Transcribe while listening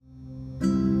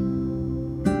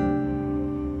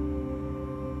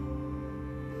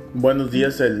Buenos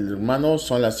días, hermanos.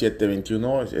 Son las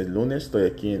 7:21. Es lunes. Estoy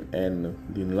aquí en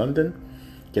London.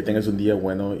 Que tengas un día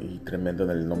bueno y tremendo en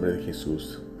el nombre de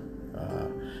Jesús.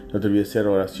 No te olvides hacer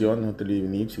oración. No te olvides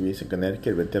venir. Si vives en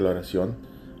Connecticut, vente a la oración.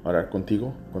 A orar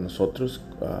contigo, con nosotros,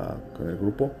 con el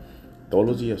grupo. Todos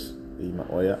los días. Y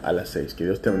hoy a las 6. Que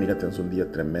Dios te bendiga. Tengas un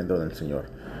día tremendo en el Señor.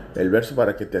 El verso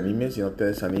para que te animes y no te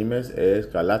desanimes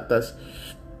es Galatas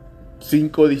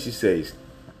 5:16.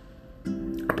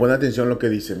 Pon atención a lo que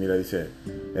dice. Mira, dice: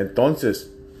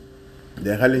 entonces,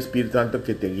 deja el Espíritu Santo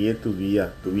que te guíe tu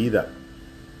vida.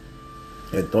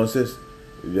 Entonces,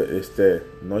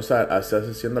 no estás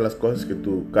haciendo las cosas que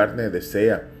tu carne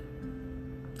desea,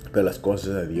 pero las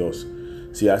cosas de Dios.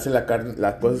 Si haces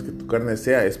las cosas que tu carne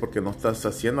desea, es porque no estás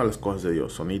haciendo las cosas de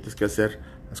Dios. O necesitas que hacer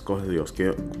las cosas de Dios.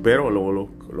 Pero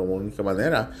la única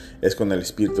manera es con el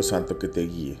Espíritu Santo que te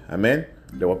guíe. Amén.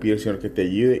 Le voy a pedir al Señor que te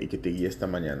ayude y que te guíe esta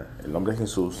mañana. En el nombre de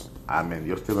Jesús. Amén.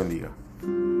 Dios te bendiga.